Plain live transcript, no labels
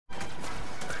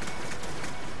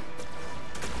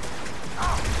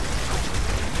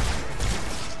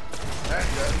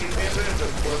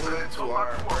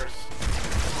alarm first.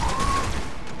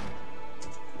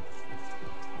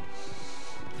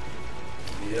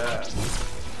 Yeah.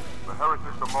 The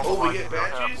heretics are Oh, we get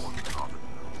Banshees?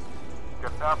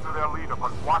 Get after their leader,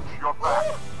 but watch your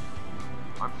back.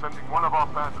 I'm sending one of our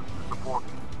bandits to support you.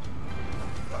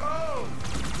 Oh!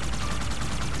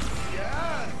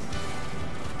 Yes!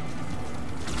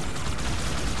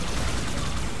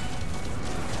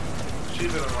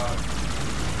 She's been unlocked.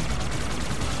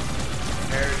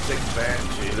 Heretic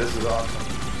Banshee, this is awesome.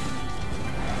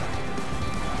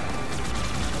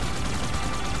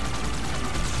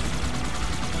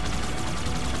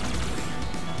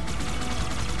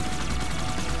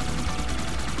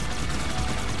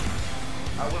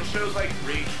 I want shows like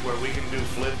Reach where we can do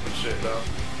flip and shit though.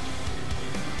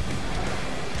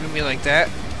 You mean like that?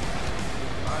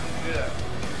 Yeah.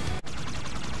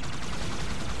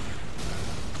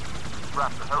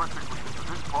 Trap the heretic leader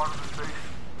to this part of the station.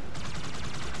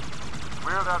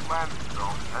 Clear that landing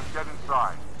zone and get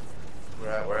inside.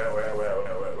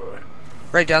 Where?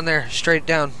 Right down there, straight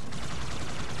down.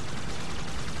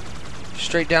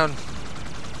 Straight down.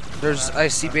 There's I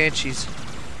see Banshees.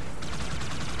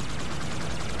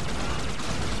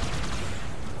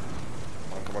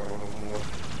 Come on.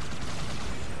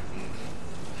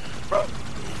 Bro.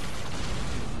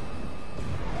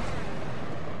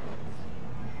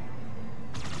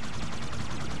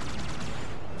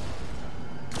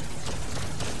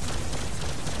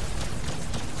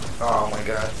 Oh my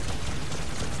god.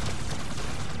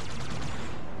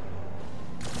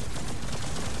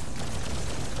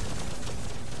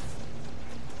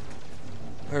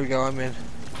 There we go, I'm in.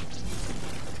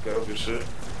 Go, good shit.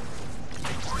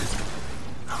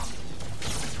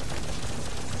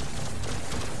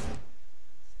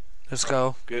 Let's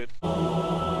go. Good.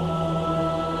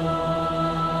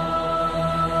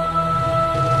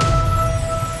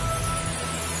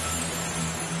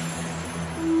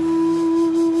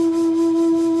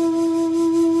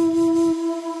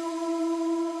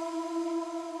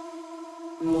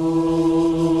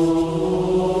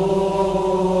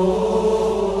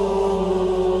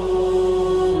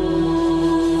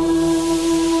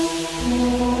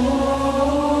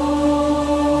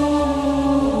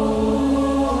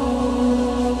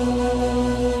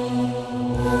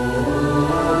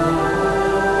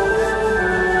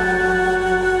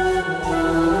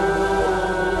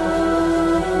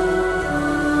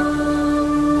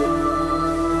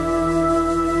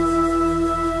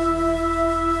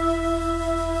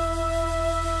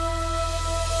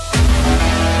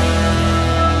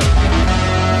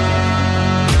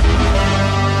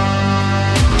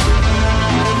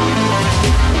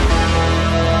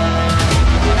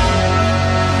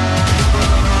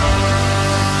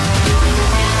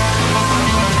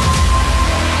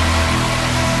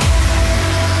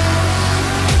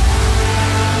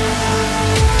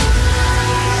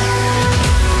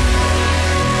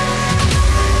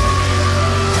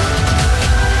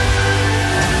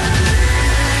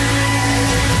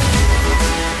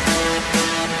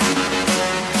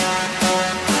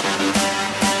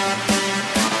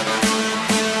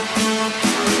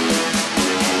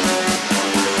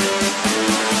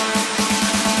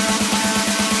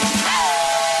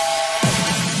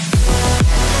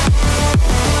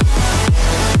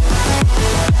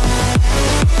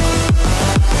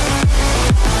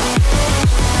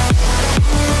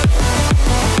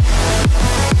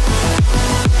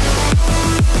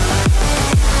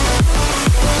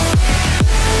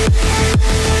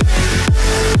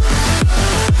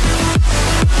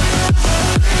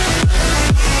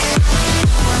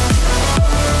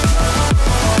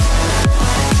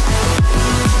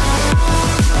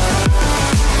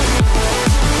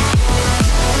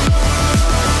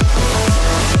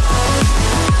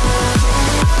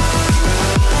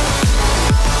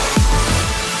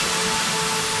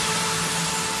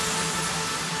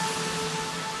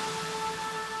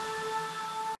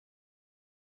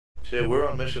 Shit, we're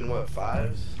on mission, what,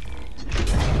 5?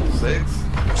 6?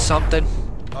 Something.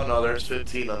 Oh no, there's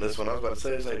 15 on this one. I was about to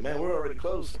say, it's like, man, we're already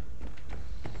close.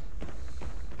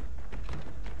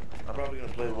 I'm probably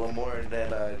gonna play one more and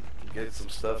then get some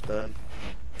stuff done.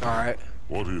 Alright.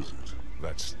 What is it?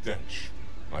 That stench.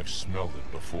 I've smelled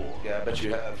it before. Yeah, I bet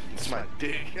you have. It's my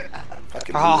dick.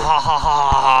 Fucking Ha ha ha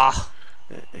ha ha.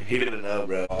 he didn't know,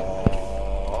 bro.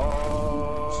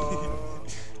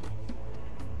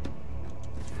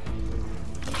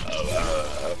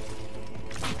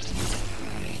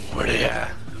 Where they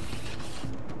at?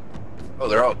 Oh,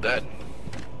 they're all dead.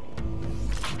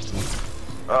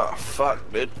 Oh, fuck,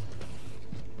 bitch.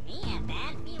 I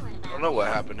don't know what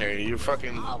happened here. You're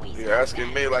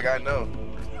asking me like I know.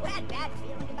 You had bad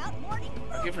feeling about morning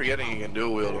I keep forgetting you can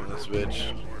dual wield on this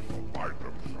bitch.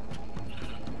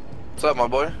 What's up, my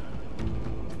boy?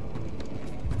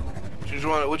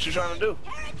 What you trying to do?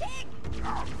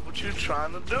 What you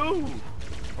trying to do?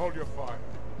 Hold your fire.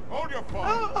 Hold your fire.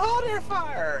 Oh, hold your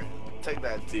fire. Take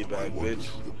that teabag, bitch.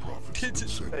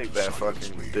 Take that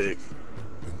fucking dick.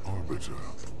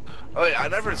 Oh yeah, I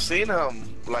never seen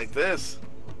him like this.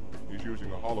 He's using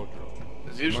a hologram.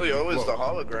 It's usually always the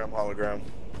hologram.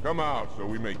 Come out so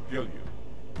we may kill you.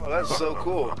 Oh, that's so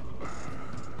cool.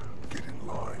 Get in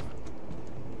line.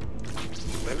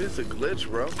 Maybe it's a glitch,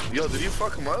 bro. Yo, did you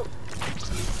fuck him up?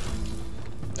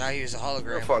 Now he was a hologram.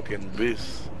 You're a fucking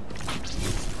beast.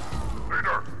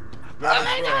 Leader. Oh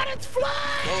my god, it's flying!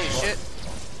 Holy shit.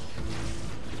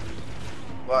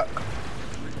 What?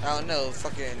 I don't know,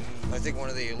 I think one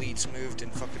of the elites moved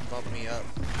and fucking bumped me up.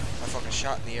 I fucking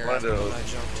shot in the air when I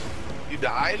jumped. You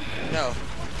died? No.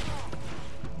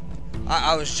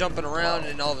 I was jumping around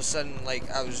and all of a sudden, like,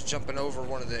 I was jumping over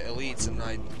one of the elites and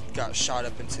I got shot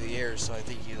up into the air, so I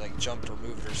think he, like, jumped or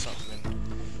moved or something and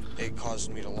it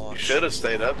caused me to launch. You should have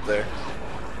stayed up there.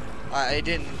 I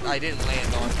didn't land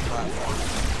on the platform.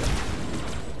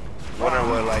 Wonder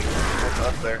what, like, what's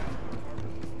up there.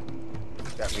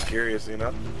 Got me curious, you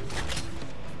know?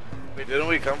 Wait, didn't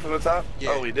we come from the top?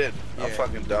 Yeah. Oh, we did. Yeah. I'm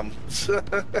fucking dumb.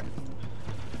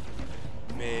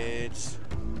 Mids.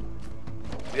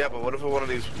 Yeah, but what if one of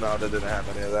these... No, that didn't have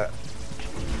any of that.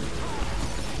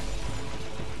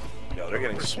 Yo, they're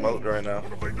getting smoked right now.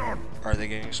 Are they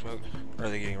getting smoked? Are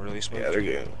they getting really smoked? Yeah,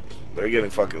 they're getting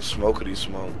fucking smokety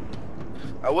smoked.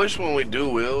 I wish when we do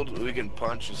wield, we can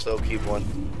punch and still keep one.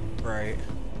 Right.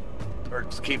 Or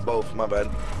just keep both, my bad.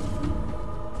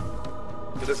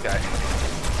 Look at this guy.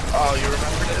 Oh, you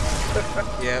remember this?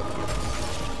 Yep.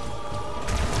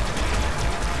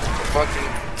 Fucking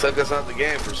took us out the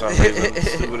game for some reason.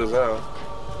 Stupid as hell.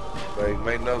 Like,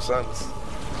 made no sense.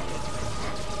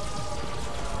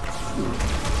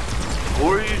 Who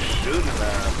are you shooting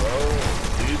at, bro?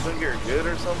 Do you think you're good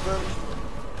or something?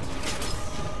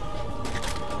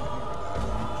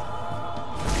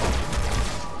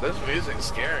 This music's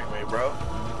scaring me, bro.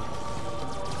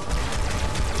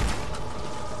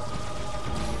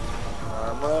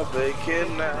 I'm a big kid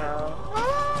now.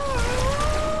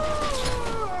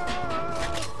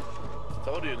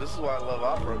 Told you, this is why I love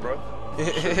opera, bro.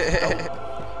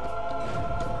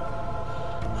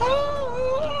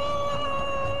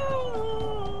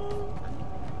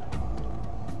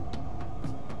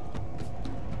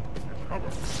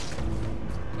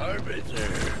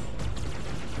 Arbiter.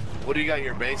 What do you got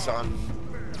your base on?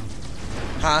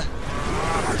 Huh?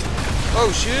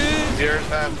 Oh shit! Does yours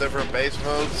have different base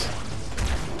modes?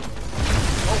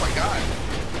 Oh my god.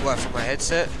 What, for my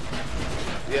headset?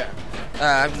 Yeah.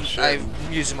 I'm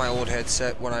using my old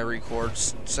headset when I record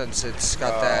since it's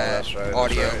got that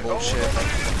audio bullshit.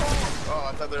 Oh,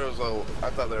 I thought there was a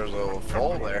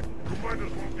hole there.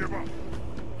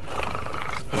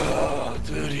 Oh,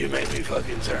 dude, you made me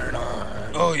fucking turn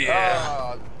on. Oh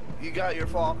yeah. You got your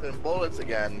fucking bullets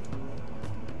again.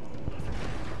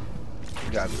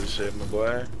 You got this shit, my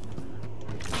boy.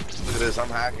 Look at this, I'm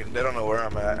hacking. They don't know where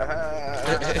I'm at.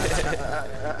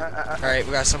 Alright,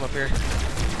 we got some up here.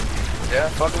 Yeah,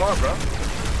 fuck them up, bro.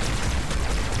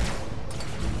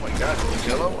 Oh my god, did you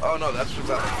kill him? Oh no, that's just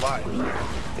out the fly.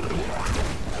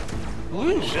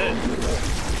 Ooh. Shit. I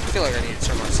feel like I need to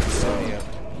turn my sensitivity up.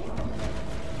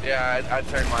 Yeah, I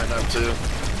turned mine up too.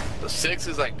 The 6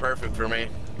 is like perfect for me.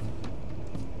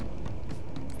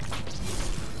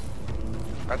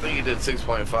 I think you did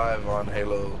 6.5 on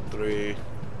Halo 3.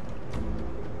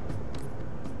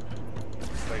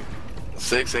 Like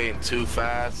 6 ain't too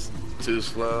fast, too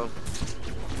slow.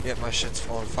 Yep, my shit's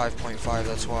falling 5.5,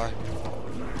 that's why.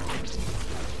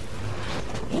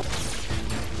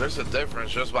 There's a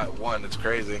difference just by 1, it's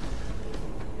crazy.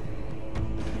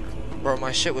 Bro,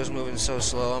 my shit was moving so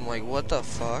slow, I'm like, what the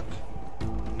fuck?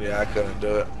 Yeah, I couldn't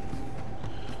do it.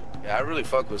 Yeah, I really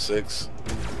fuck with 6.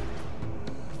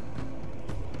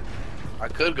 I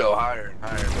could go higher and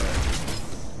higher, but...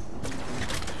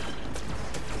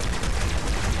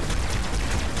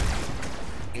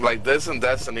 Like, this and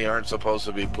Destiny aren't supposed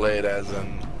to be played as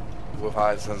in with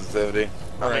high sensitivity.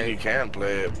 I mean, you can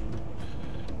play it.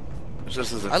 It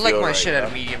just doesn't I like feel my right, shit you know?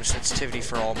 at a medium sensitivity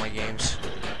for all my games.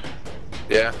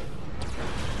 Yeah.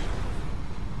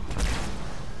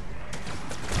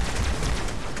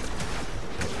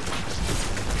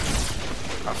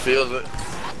 I feel it.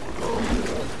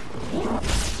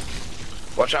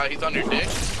 Watch out, he's on your dick.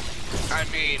 I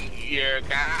mean, your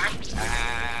guy.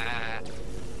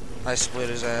 I split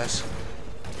his ass.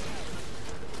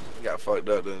 He got fucked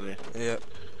up, didn't he? Yep.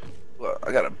 Well,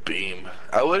 I got a beam.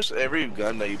 I wish every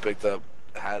gun that you picked up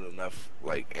had enough,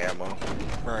 like, ammo.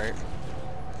 Right.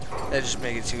 That just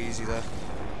make it too easy, though.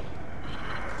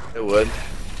 It would.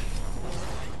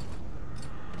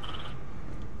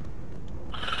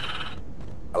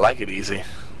 I like it easy.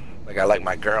 Like I like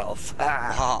my girls.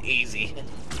 Easy.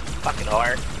 Fucking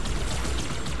hard.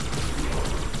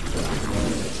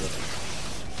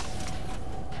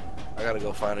 I gotta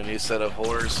go find a new set of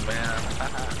whores, man.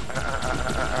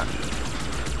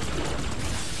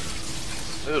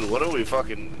 Dude, what are we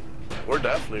fucking... We're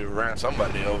definitely ran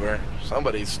somebody over.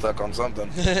 Somebody's stuck on something.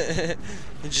 You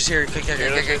just hear it click, click,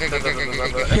 click, click, click,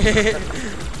 click, click, click.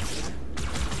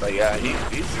 But yeah,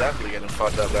 he's definitely getting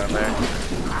fucked up down there.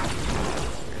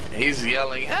 He's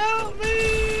yelling, "Help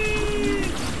me!"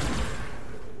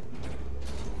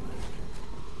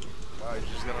 Wow, you're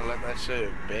just gonna let that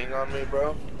shit bang on me,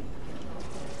 bro?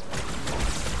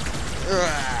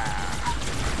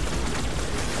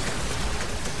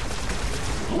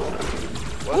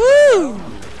 Woo!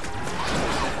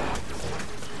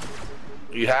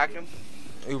 You hacking?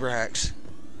 Uber hacks.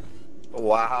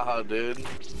 Wow, dude.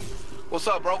 What's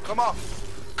up, bro? Come on.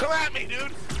 Come at me,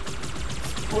 dude.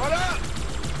 What up?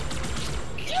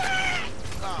 Yeah!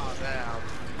 Oh, damn.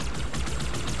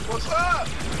 What's up?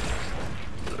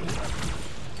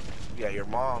 Yeah, your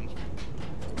mom.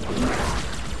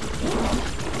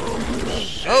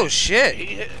 Oh,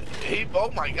 shit.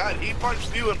 Oh my god, he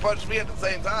punched you and punched me at the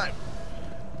same time.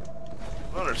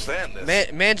 I don't understand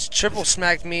this. Man's triple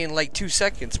smacked me in like 2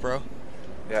 seconds, bro.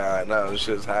 Yeah, I know. It's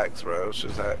just hacks, bro. It's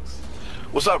just hacks.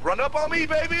 What's up? Run up on me,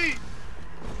 baby!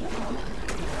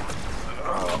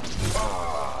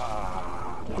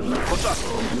 What's up?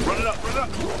 Run it up, run it up.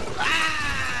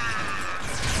 Ah!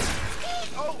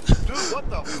 Oh, dude, what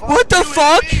the fuck? What the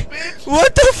fuck? Me,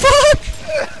 what the fuck?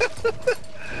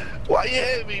 Why you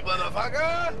hit me,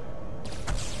 motherfucker?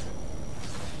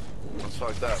 That's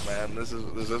fucked up, man. Is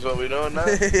this what we doing now?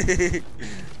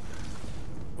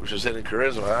 We're just hitting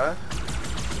charisma, huh?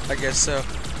 I guess so.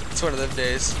 It's one of them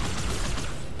days.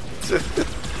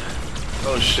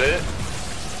 Oh shit.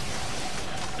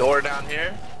 Door down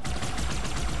here.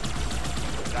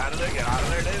 Get out of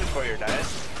there, dude, before you're dead.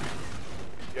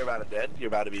 You're about to dead. You're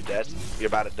about to be dead. You're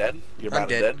about to dead. You're about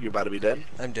to dead. You're about to be dead.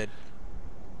 I'm dead.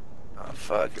 Oh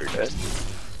fuck, you're dead.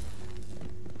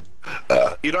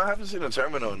 You don't have to see the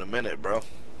terminal in a minute, bro.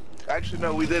 Actually,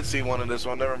 no, we did see one in this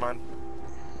one. Never mind.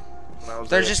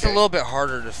 They're just a little bit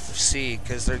harder to see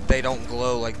because they don't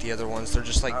glow like the other ones. They're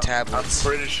just like tablets. I'm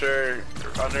pretty sure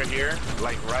under here,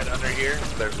 like right under here,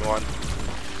 there's one.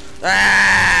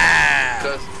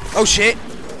 Ah! Oh shit!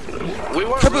 We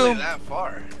weren't really that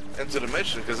far into the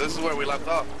mission because this is where we left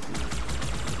off.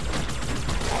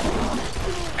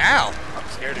 Ow! I'm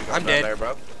scared to go I'm down dead. there,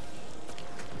 bro.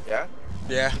 Yeah?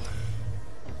 Yeah.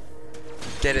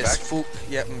 Dead as fook.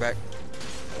 Yep, I'm back.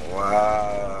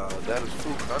 Wow, that is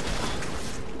fook, huh?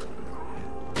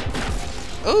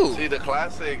 Ooh. See, the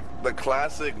classic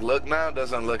look now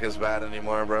doesn't look as bad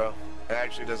anymore, bro. It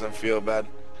actually doesn't feel bad.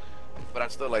 But I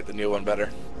still like the new one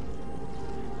better.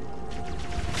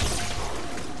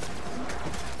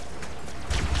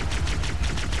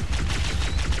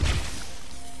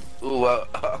 Ooh,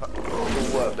 what,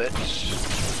 bitch?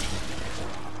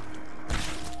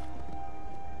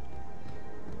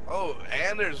 Oh,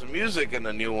 and there's music in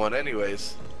the new one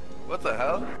anyways. What the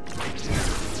hell?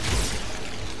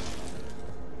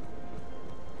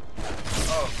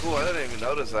 Oh, cool, I didn't even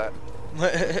notice that.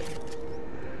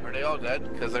 Are they all dead?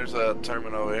 Because there's a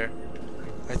terminal over here.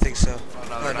 I think so. Oh,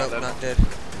 no, oh, no, not dead.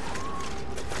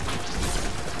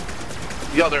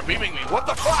 Yo, they're beaming me. What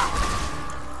the fuck?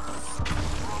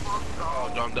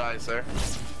 Oh, don't die, sir.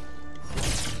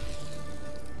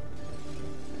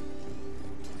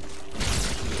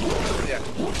 Yeah.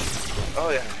 Oh,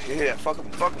 yeah. Yeah, fuck him.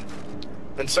 Fuck him.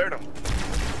 Insert him.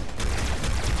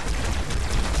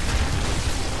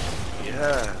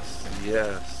 Yes.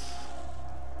 Yes.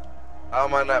 How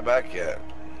am I not back yet?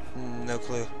 No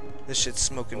clue. This shit's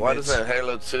smoking. Why doesn't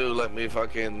Halo 2 let me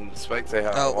fucking spectate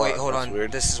how I want? Oh, wait, hold on.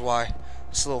 Weird. This is why.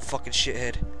 This little fucking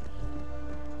shithead.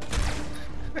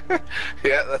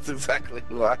 Yeah, that's exactly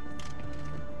why.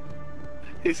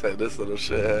 He said this little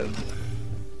shithead.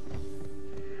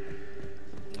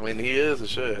 I mean, he is a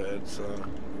shithead, so...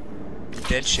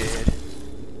 Dead shithead.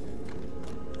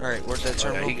 Alright, where's that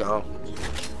terminal? Oh, yeah, he gone.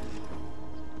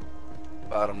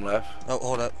 Bottom left. Oh,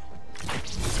 hold up.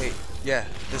 Wait, yeah,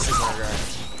 this is our guy.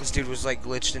 This dude was like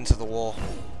glitched into the wall.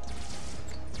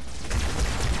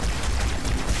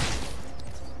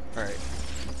 Alright.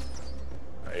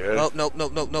 Nope, nope,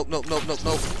 nope, nope, nope, nope, nope, nope,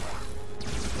 nope.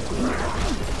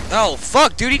 Oh,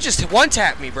 fuck, dude, he just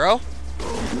one-tapped me, bro.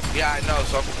 Yeah, I know.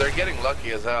 So they're getting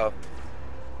lucky as hell.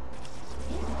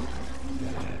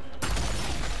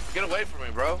 Get away from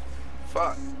me, bro.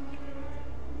 Fuck.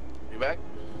 You back?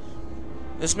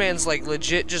 This man's like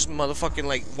legit just motherfucking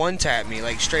like one-tapped me,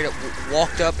 like straight up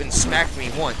walked up and smacked me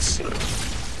once.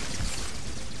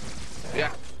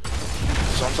 Yeah.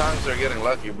 Sometimes they're getting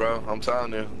lucky, bro. I'm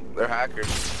telling you. They're hackers.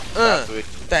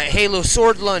 That Halo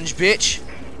sword lunge, bitch.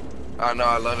 I know,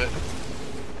 I love it.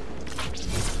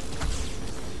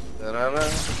 Da-na-na.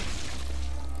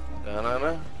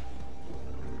 Da-na-na.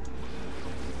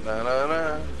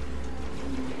 Da-na-na.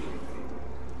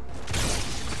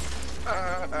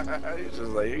 He's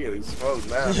just like, you're getting smoked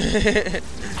now.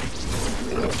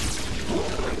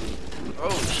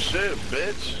 Oh shit,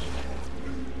 bitch.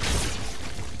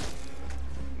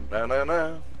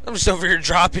 Na-na-na. I'm just over here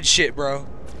dropping shit, bro.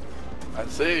 I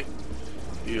see.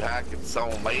 You hacking so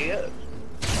mad.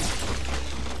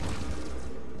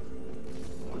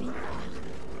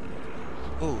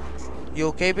 Ooh. You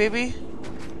okay, baby?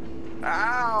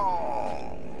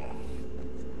 Ow.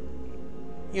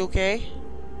 You okay?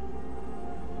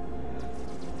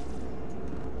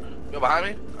 You behind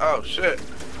me? Oh shit.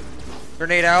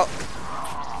 Grenade out.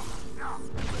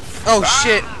 Oh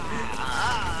shit.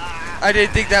 I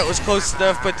didn't think that was close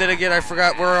enough, but then again I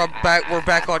forgot we're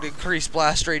back on increased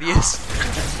blast radius.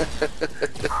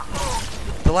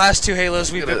 The last two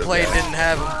Halos we've been playing didn't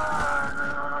have them.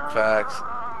 Facts.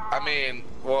 I mean,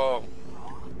 well,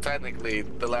 technically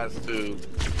the last two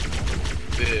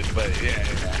did, but yeah.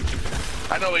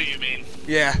 I know what you mean.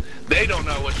 Yeah. They don't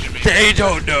know what you mean. They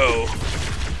don't know.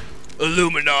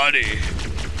 Illuminati.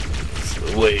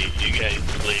 Wait, you guys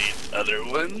played other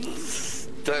ones?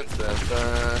 Dun dun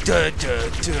dun. Dun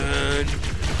dun dun.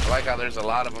 I like how there's a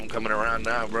lot of them coming around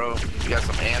now, bro. You got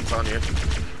some ants on you.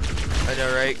 I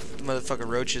know, right? Motherfucking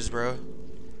roaches, bro.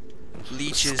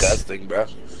 Leeches. Disgusting, bro.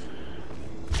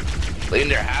 Clean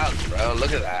their house, bro.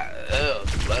 Look at that. Ew.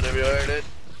 Blood everywhere, dude.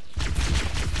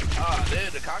 Oh,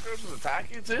 dude, the cockroaches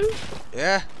attack you too?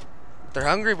 Yeah. They're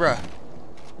hungry, bro.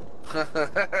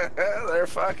 They're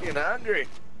fucking hungry.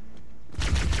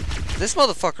 This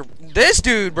motherfucker, this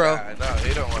dude, bro. Yeah, I know,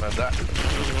 he don't want to die.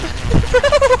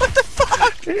 What the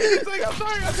fuck? He's like, I'm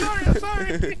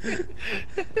sorry.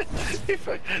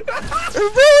 Bro,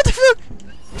 what the fuck?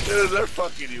 Dude, they're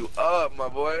fucking you up, my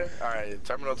boy. Alright,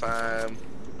 terminal time.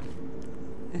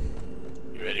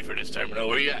 You ready for this terminal?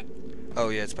 Where you at? Oh,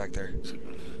 yeah, it's back there.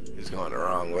 He's going the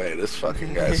wrong way. This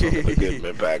fucking guy's supposed to get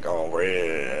me back on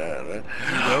red.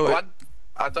 What?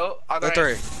 I thought.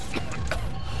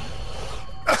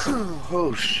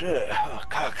 Oh shit. Oh,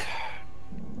 cock.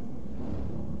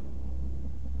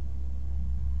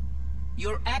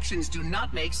 Your actions do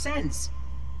not make sense.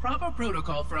 Proper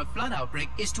protocol for a flood outbreak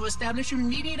is to establish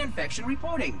immediate infection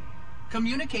reporting.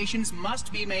 Communications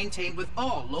must be maintained with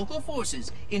all local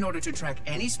forces in order to track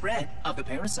any spread of the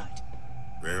parasite.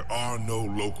 There are no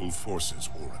local forces,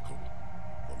 Oracle.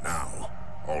 For now,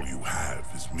 all you have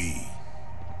is me.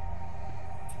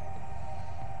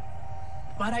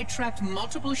 But I tracked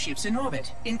multiple ships in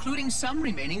orbit, including some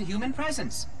remaining human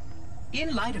presence.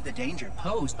 In light of the danger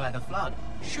posed by the flood,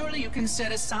 surely you can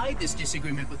set aside this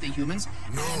disagreement with the humans.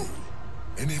 No!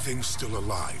 Anything still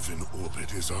alive in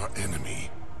orbit is our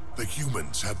enemy. The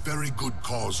humans have very good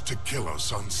cause to kill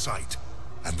us on sight,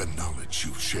 and the knowledge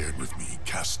you've shared with me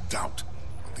casts doubt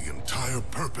on the entire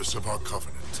purpose of our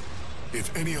covenant.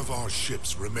 If any of our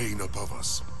ships remain above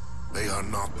us, they are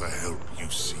not the help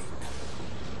you seek.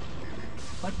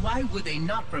 But why would they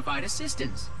not provide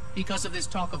assistance? Because of this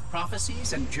talk of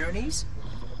prophecies and journeys?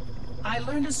 I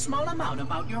learned a small amount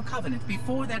about your covenant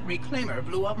before that reclaimer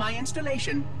blew up my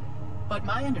installation, but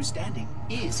my understanding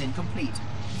is incomplete.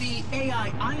 The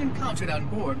AI I encountered on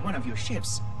board one of your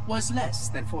ships was less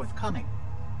than forthcoming.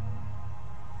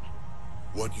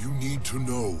 What you need to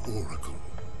know, Oracle,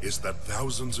 is that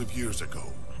thousands of years ago,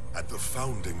 at the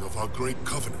founding of our great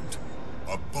covenant,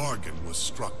 a bargain was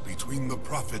struck between the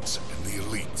prophets and the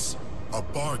elites. A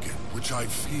bargain which I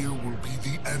fear will be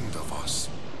the end of us.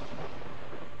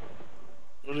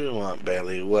 What do you want,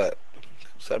 Bailey? What?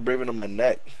 Stop breathing on my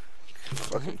neck.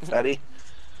 Fucking fatty.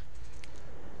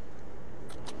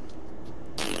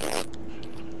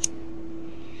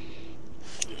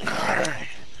 Alright.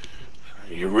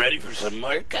 Are you ready for some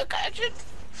more concussion?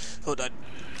 Hold on.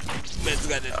 Man's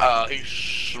got it. He's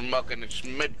smoking his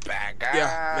mid-pack.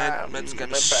 Yeah, man's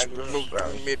got a smoke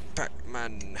mid-pack,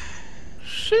 man.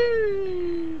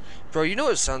 Sheesh. Bro, you know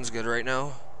what sounds good right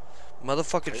now?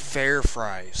 Motherfucking fair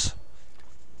fries.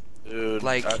 Dude,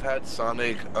 like, I've had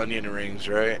Sonic onion rings,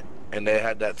 right? and they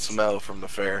had that smell from the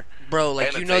fair. Bro, like,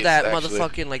 And you the know taste, that actually.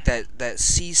 motherfucking, like, that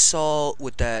sea salt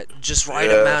with that just right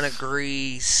Yes. amount of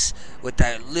grease, with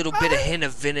that little bit of hint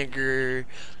of vinegar,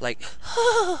 like,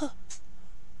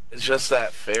 It's just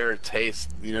that fair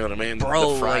taste, you know what I mean?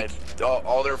 Bro, the fried,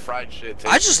 all their fried shit tastes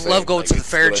I just the love same. going Like, to the it's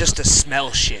fair delicious. just to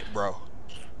smell shit, bro.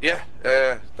 Yeah,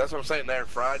 that's what I'm saying. Their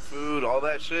fried food, all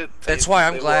that shit. That's tastes why the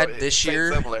I'm same. glad Well, it this tastes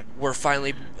year similar. we're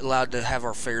finally allowed to have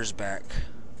our fairs back.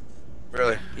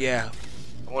 Really? Yeah.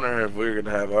 I wonder if we're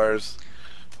gonna have ours.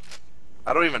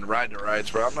 I don't even ride the rides,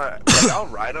 bro. I'm not. Like, I'll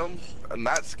ride them. I'm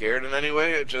not scared in any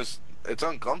way. It's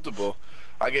uncomfortable.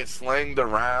 I get slanged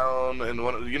around, and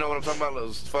you know what I'm talking about?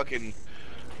 Those fucking,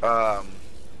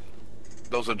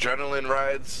 those adrenaline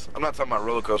rides. I'm not talking about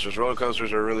roller coasters. Roller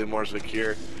coasters are really more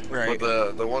secure. Right.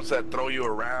 But the ones that throw you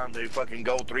around, they fucking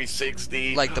go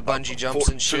 360. Like the bungee jumps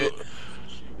and shit.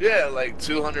 Yeah, like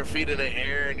 200 feet in the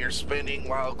air, and you're spinning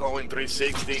while going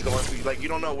 360, going like you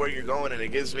don't know where you're going, and it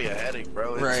gives me a headache,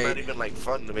 bro. It's Right. not even like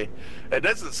fun to me. It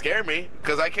doesn't scare me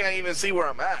because I can't even see where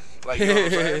I'm at. Like, you know what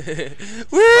I'm saying?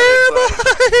 Where am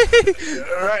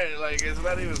But right, like it's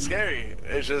not even scary.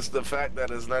 It's just the fact that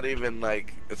it's not even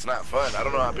like it's not fun. I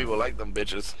don't know how people like them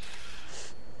bitches.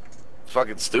 It's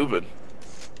fucking stupid.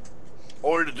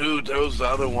 Or the dude, there was the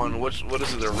other one. What is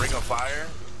it? The Ring of Fire.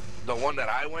 The one that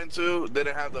I went to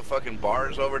didn't have the fucking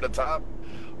bars over the top.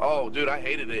 Oh, dude, I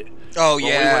hated it. Oh, When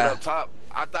yeah. we went up top,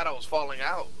 I thought I was falling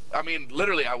out. I mean,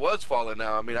 literally, I was falling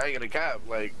out. I mean, I ain't gonna cap.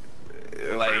 Like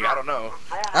I don't know.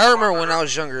 I remember when I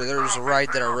was younger, there was a ride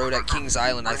that I rode at Kings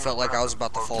Island. I felt like I was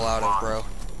about to fall out of, bro.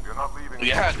 You're not leaving.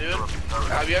 Yeah, dude.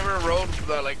 Have you ever rode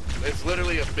the, like, it's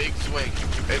literally a big swing.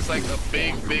 It's like a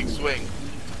big swing.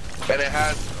 And it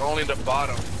has only the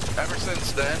bottom. Ever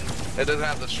since then, it doesn't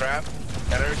have the strap.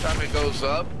 And every time it goes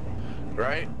up,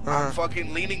 right, I'm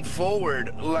fucking leaning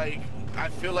forward like I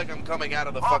feel like I'm coming out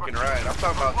of the fucking ride. I'm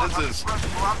talking about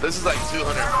this is like 200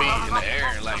 feet in the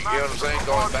air, like, you know what I'm saying,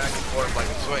 going back and forth like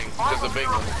a swing, just a big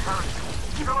one.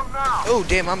 Oh,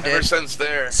 damn, I'm dead. Ever since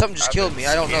there, Something just I've killed been me.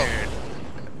 I don't know. scared.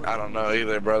 I don't know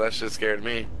either, bro. That shit scared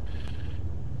me.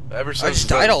 Ever since just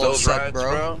died all of a those sudden, rides,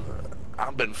 bro.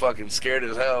 I've been fucking scared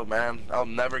as hell, man. I'll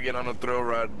never get on a thrill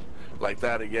ride like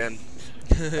that again.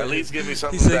 At least give me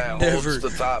something He's like, that never. holds the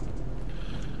top.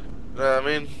 You know what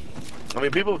I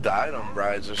mean? People died on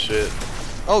rides and shit.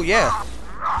 Oh, yeah.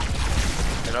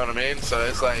 You know what I mean? So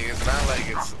it's like, it's not like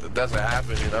it doesn't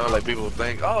happen, you know? Like people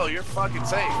think, oh, you're fucking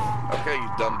safe. Okay, you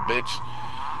dumb bitch.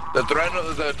 The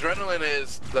adrenaline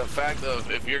is the fact of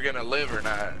if you're gonna live or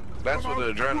not. That's what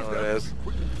the adrenaline is.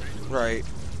 Right.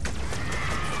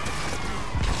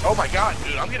 Oh my god,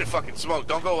 dude, I'm getting fucking smoked.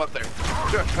 Don't go up there.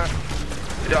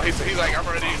 Yo, he's like, I'm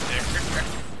already in there.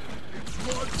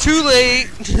 Too late.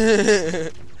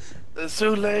 It's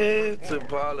too late to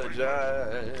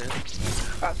apologize.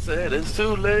 I said it's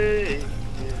too late.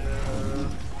 Yeah.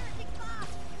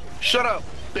 Shut up,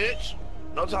 bitch.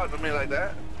 Don't talk to me like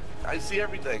that. I see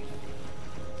everything.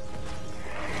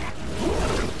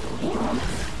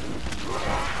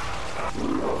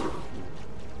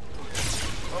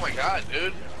 Oh my god,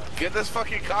 dude. Get this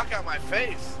fucking cock out my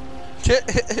face.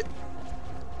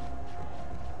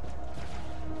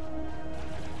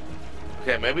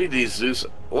 Okay, maybe these Zeus.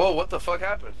 Whoa, what the fuck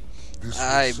happened?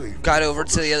 I got over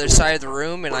to the other side of the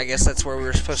room, and I guess that's where we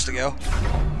were supposed to go.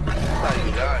 How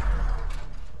you died?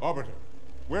 Arbiter,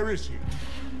 where is he?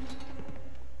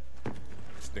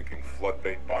 Stinking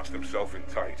floodbait boxed himself in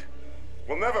tight.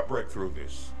 We'll never break through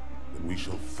this. Then we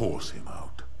shall force him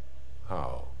out.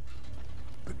 How?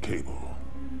 The cable.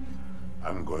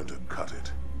 I'm going to cut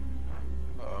it.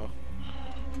 Uh-oh.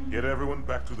 Get everyone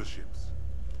back to the ships.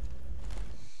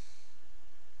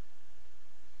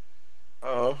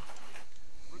 Uh-oh.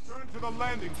 Return to the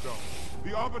landing zone.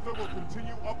 The Arbiter will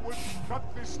continue upwards, cut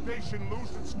this station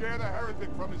loose, and scare the heretic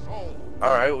from his hole.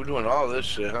 Alright, we're doing all this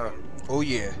shit, huh? Oh,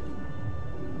 yeah.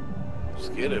 Let's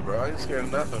get it, bro. I ain't scared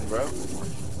of nothing, bro.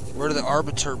 We're the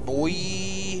Arbiter, boy.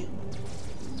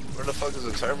 Where the fuck is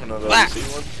the terminal, though? Ah. You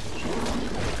see one?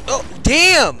 Oh,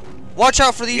 damn! Watch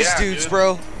out for these Yeah, dudes, dude.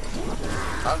 bro.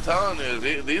 I'm telling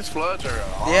you, these floods are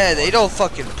awful. Yeah, they don't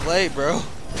fucking play, bro.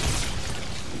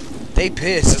 They It's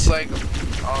pissed. like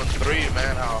on 3,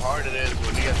 man, how hard it is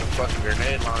when you get the fucking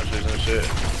grenade launchers and shit.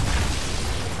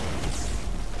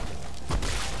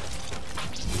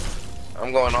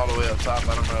 I'm going all the way up top.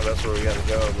 I don't know if that's where we gotta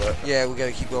go, but... Yeah, we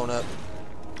gotta keep going up.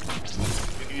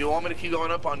 You want me to keep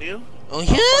going up on you? Oh, I'll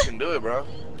yeah? fucking do it, bro.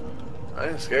 I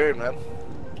ain't scared, man.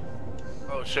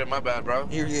 Oh, shit, my bad, bro.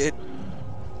 You're good.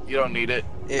 You don't need it.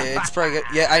 Yeah, it's probably good.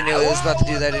 Yeah, I knew it was about to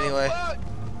do that anyway. Fuck?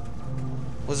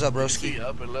 What's up, See broski?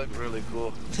 up, it looked really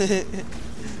cool.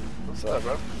 What's up,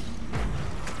 bro?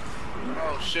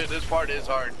 Oh shit, this part is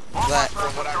hard. Black.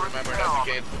 From what I remembered as a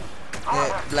kid.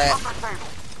 Yeah, black.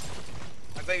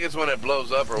 I think it's when it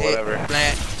blows up or whatever.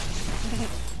 Black.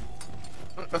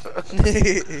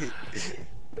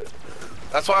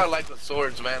 That's why I like the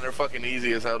swords, man. They're fucking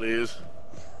easy as hell to use.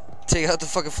 Take out the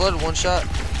fucking flood in one shot.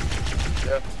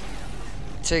 Yeah.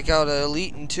 Take out an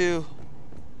elite in two.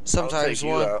 Sometimes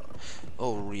one. Out.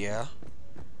 Oh yeah.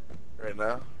 Right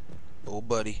now. Oh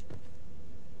buddy.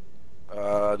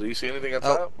 Do you see anything up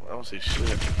top? I don't see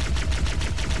shit.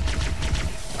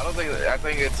 I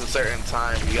think it's a certain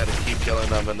time. You gotta keep killing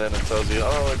them and then it tells you,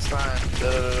 oh, it's time.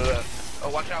 Da, da, da, da. Oh,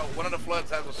 watch out. One of the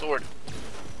floods has a sword.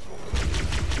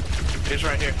 He's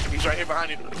right here. He's right here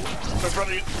behind you. In front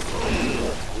of you.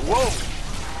 Whoa.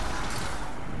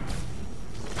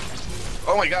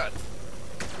 Oh my god.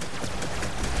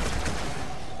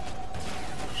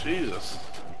 Jesus.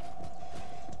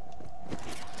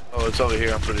 Oh, it's over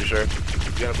here, I'm pretty sure.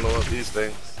 You gotta blow up these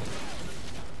things.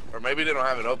 Or maybe they don't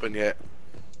have it open yet.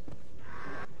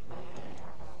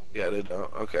 Yeah, they don't.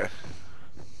 Okay.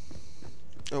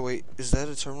 Oh wait, is that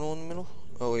a terminal in the middle?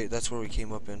 Oh wait, that's where we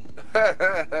came up in.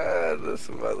 This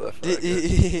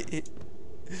motherfucker.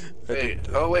 Hey,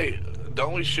 oh wait,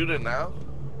 don't we shoot it now?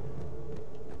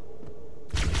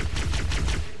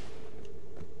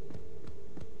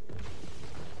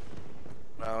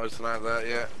 No, it's not that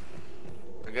yet.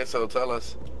 I guess it'll tell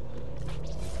us.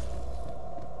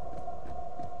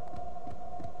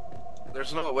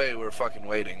 There's no way we're fucking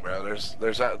waiting, bro. There's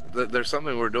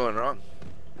something we're doing wrong.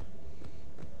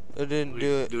 I didn't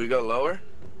do it. Do we go lower?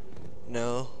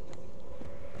 No.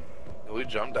 Did we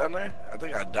jump down there? I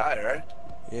think I'd die, right?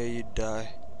 Yeah, you'd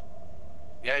die.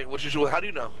 Yeah, how do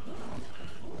you know?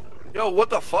 Yo, what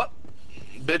the fuck?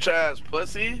 Bitch ass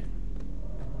pussy?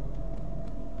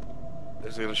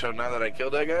 Is it gonna show now that I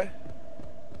killed that guy?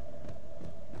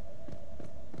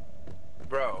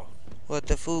 Bro. What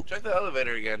the fuck? Check the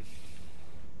elevator again.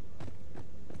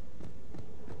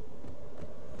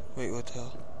 Wait, what the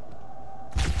hell?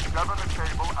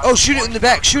 Oh, shoot it in the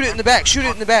back! Shoot it in the back! Shoot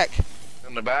it in the back!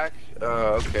 In the back?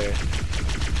 Okay.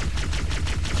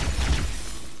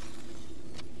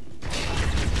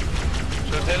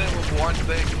 Just hit it with one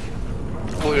thing.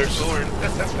 With your sword.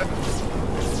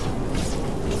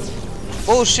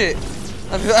 Bullshit!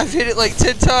 I've hit it like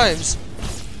 10 times.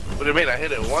 What do you mean? I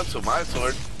hit it once with my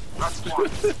sword. That's one.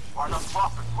 Why not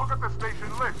profit? Look at the station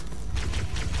list.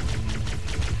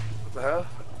 What the hell?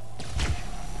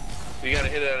 You gotta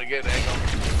hit it at a good angle.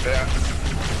 Yeah.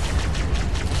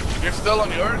 You're still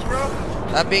on yours, bro?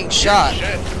 I'm being shot.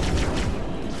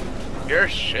 You're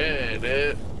shit,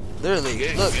 dude.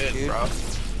 Literally, look, good, dude. Bro.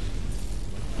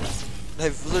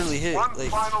 I've literally hit One it like.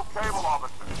 final cable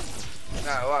officer.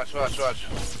 Nah, watch.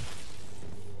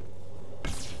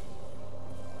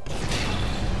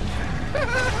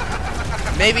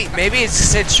 Maybe it's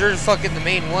since you're fucking the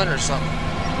main one or something.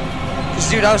 Cause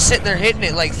dude, I was sitting there hitting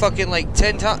it like fucking like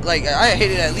 10 times. Like I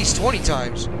hit it at least 20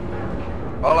 times.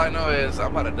 All I know is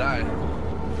I'm about to die.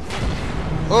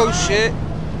 Oh shit!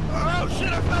 Oh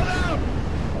shit! I fell down.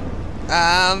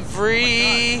 I'm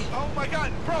free. Oh my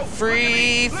god, bro!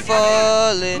 Free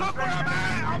falling. Look where I'm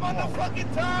at! I'm on the fucking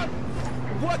top.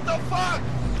 What the fuck,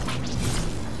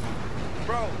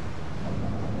 bro?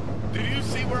 Did you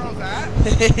see where I was at?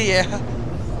 Yeah.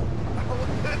 I was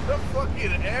in the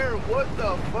fucking air. What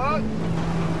the fuck?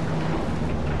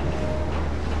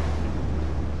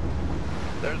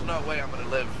 There's no way I'm gonna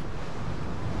live.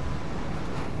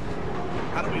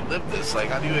 How do we live this? Like,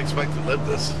 how do you expect to live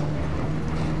this?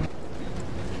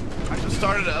 I just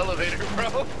started an elevator,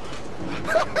 bro.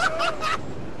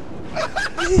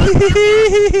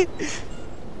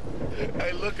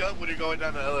 Hey, look up when you're going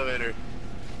down the elevator.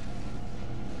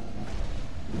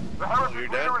 The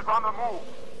heretic leader is on the move.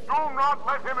 Do not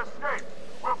let him escape.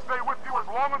 We'll stay with you as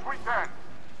long as we can.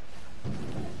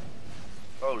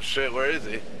 Oh shit, where is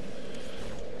he?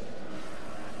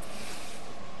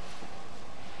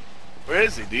 Where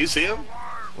is he? Do you see him?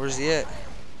 Where's he at?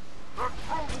 The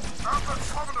truth and the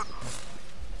covenant.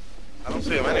 I don't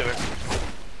see him anywhere.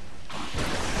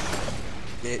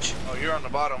 Bitch. Oh, you're on the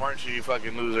bottom, aren't you, you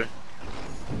fucking loser?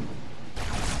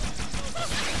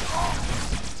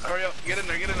 Hurry up, get in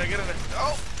there.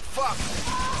 Oh, fuck!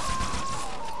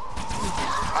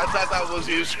 I thought that was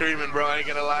you screaming, bro, I ain't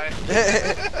gonna lie.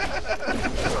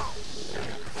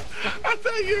 I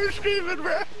thought you were screaming,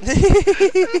 bro.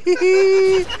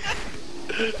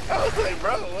 I was like,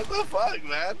 bro, what the fuck,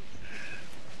 man?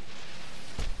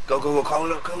 Go, call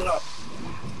it up.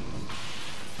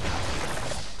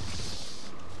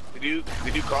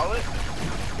 Did you call it?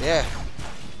 Yeah.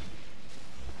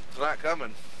 It's not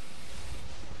coming.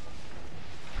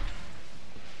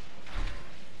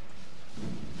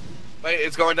 Wait,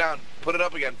 it's going down. Put it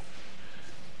up again.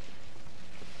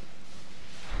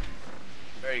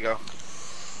 There you go.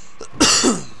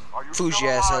 Fuji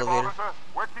ass elevator. Officer?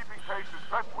 We're keeping pace as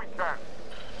best we can.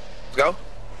 Let's go.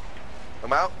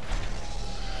 I'm out.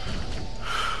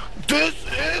 This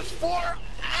is for Allah!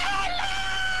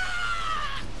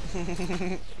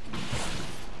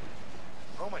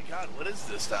 Oh my god, what is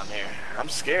this down here? I'm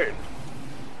scared.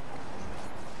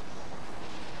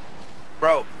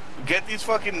 Bro, get these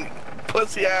fucking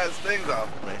pussy ass things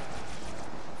off of me.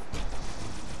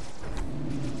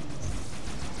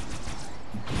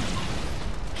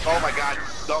 Oh my god,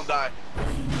 don't die.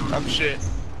 I'm shit.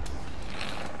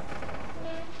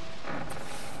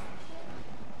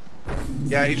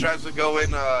 Yeah, he tries to go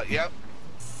in, yep.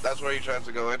 That's where he tries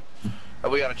to go in.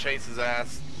 And we gotta chase his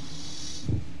ass.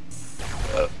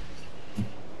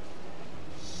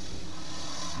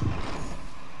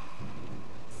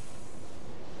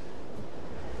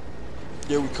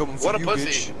 Yeah, we coming for what a you,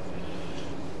 pussy.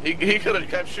 bitch. He could have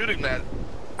kept shooting that.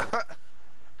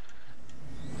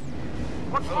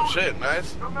 Oh shit,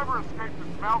 nice. You'll never escape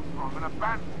this maelstrom in a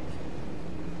bandit.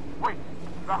 Wait,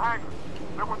 the hangar.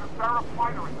 There was a Sarah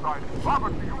fighter inside it.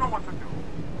 Robert, do you know what to do?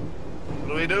 What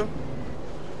do we do?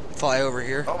 Fly over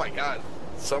here. Oh my god.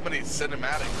 So many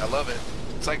cinematics. I love it.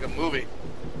 It's like a movie.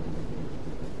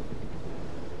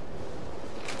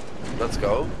 Let's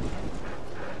go.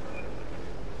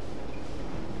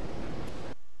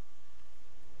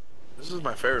 This is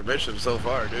my favorite mission so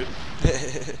far, dude.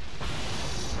 I'm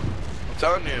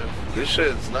telling you, this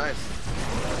shit's nice.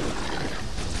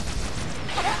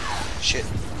 Shit.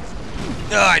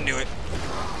 Oh, I knew it.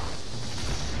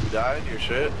 You died? Your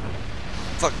shit?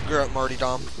 Fucking Grunt,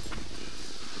 Martydom.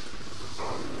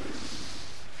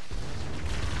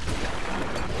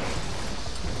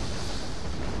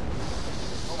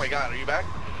 Oh my god, are you back?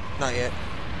 Not yet.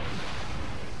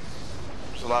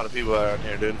 There's a lot of people around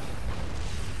here, dude.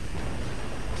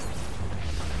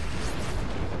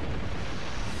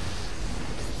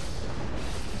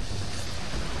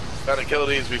 Gotta kill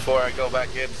these before I go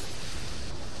back in.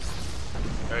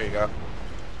 There you go.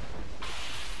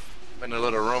 I'm in a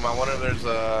little room. I wonder if there's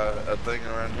a thing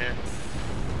around here.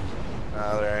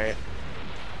 No, there ain't.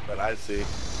 But I see.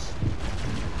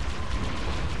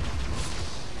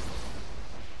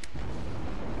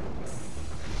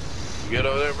 You good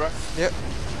over there, bro? Yep.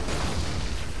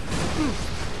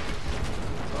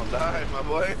 Don't die, my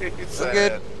boy. He said, I'm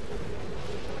good.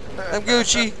 I'm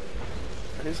Gucci.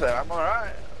 He said, I'm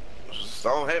alright. Just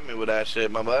don't hit me with that shit,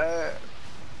 my boy.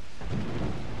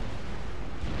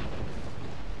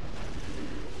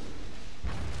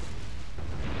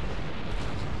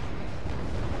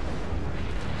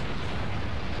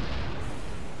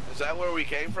 Is that where we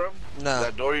came from? No.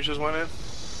 That door you just went in?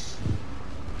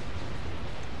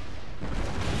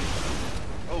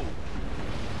 Oh.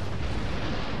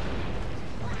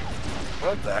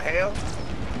 What the hell?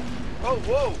 Oh,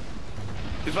 whoa!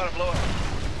 He's about to blow up.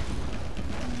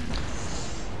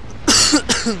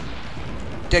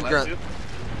 Dead Grunt. You.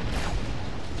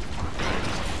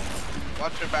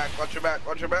 Watch your back, watch your back,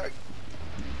 watch your back.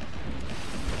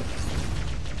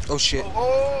 Oh shit. Oh,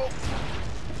 oh.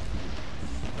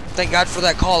 Thank God for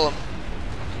that column.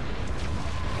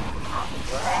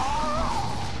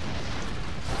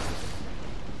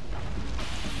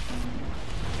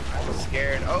 I'm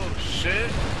scared. Oh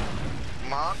shit.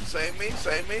 Mom, save me,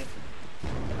 save me.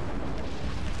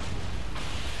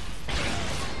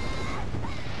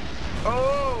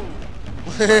 Oh!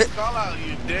 Call out,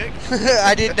 you dick.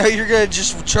 I didn't know you were gonna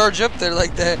just charge up there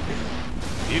like that.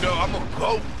 You know, I'm a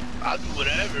goat. I'll do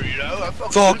whatever, you know? I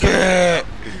Fuck it!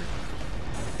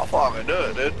 I'll fucking do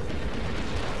it, dude.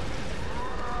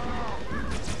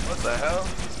 What the hell?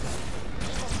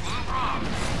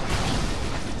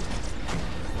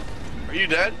 Are you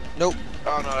dead? Nope.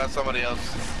 Oh no, that's somebody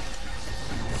else.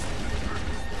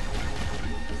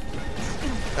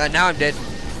 Now I'm dead.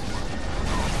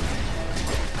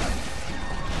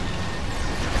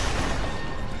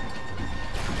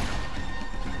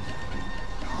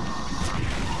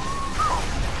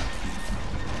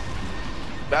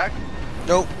 Back?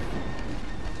 Nope.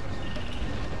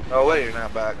 No way, you're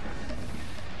not back.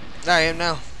 I am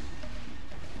now.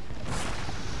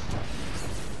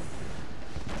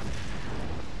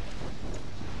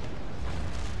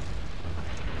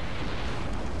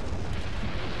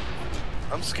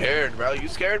 I'm scared, bro. You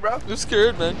scared, bro? I'm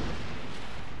scared, man.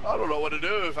 I don't know what to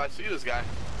do if I see this guy.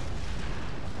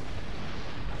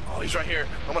 Oh, he's right here.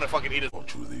 I'm gonna fucking eat it.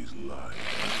 To these lies.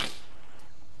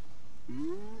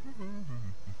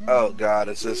 Oh god,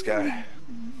 it's this guy.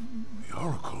 The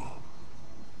Oracle.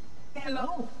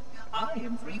 Hello. I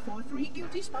am 343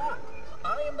 Guilty Spark.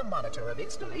 I am the monitor of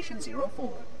Installation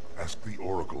 04. Ask the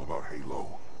Oracle about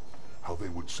Halo. How they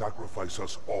would sacrifice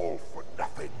us all for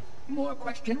nothing. More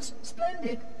questions?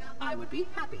 Splendid. I would be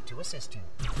happy to assist you.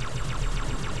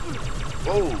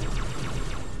 Whoa.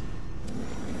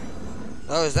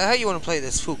 Oh, is that how you want to play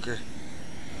this, Fooker?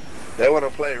 They want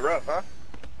to play rough, huh?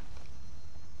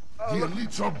 Oh, The look.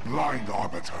 elites are blind,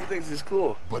 Arbiter. He thinks he's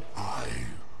cool. But I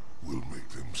will make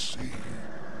them see.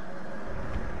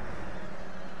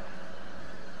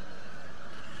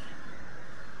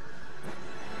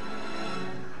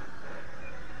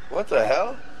 What the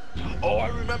hell? Oh, I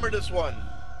remember this one.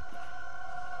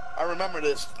 I remember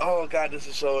this. Oh god, this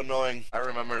is so annoying. I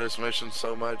remember this mission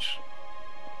so much.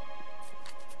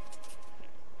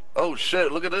 Oh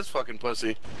shit, look at this fucking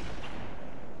pussy. Is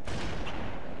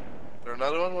there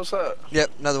another one? What's that?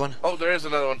 Yep, another one. Oh, there is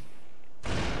another one.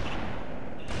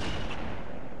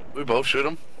 We both shoot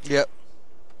him? Yep.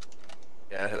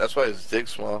 Yeah, that's why his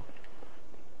dick's small.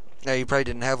 Yeah, you probably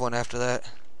didn't have one after that.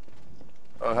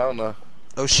 Oh, hell no.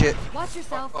 Oh shit. Watch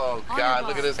yourself. Oh god,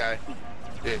 look at this guy.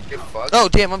 Yeah, get fucked. Oh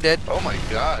damn, I'm dead. Oh my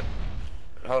god.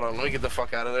 Hold on, let me get the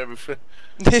fuck out of there before.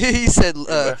 He said,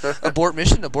 abort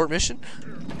mission, abort mission.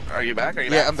 Are you back? Are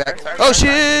you Yeah, back? I'm back. Sorry, Oh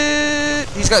sorry. shit!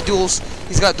 He's got duels.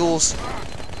 He's got duels.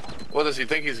 What, does he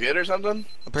think he's good or something?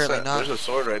 Apparently not. There's a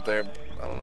sword right there.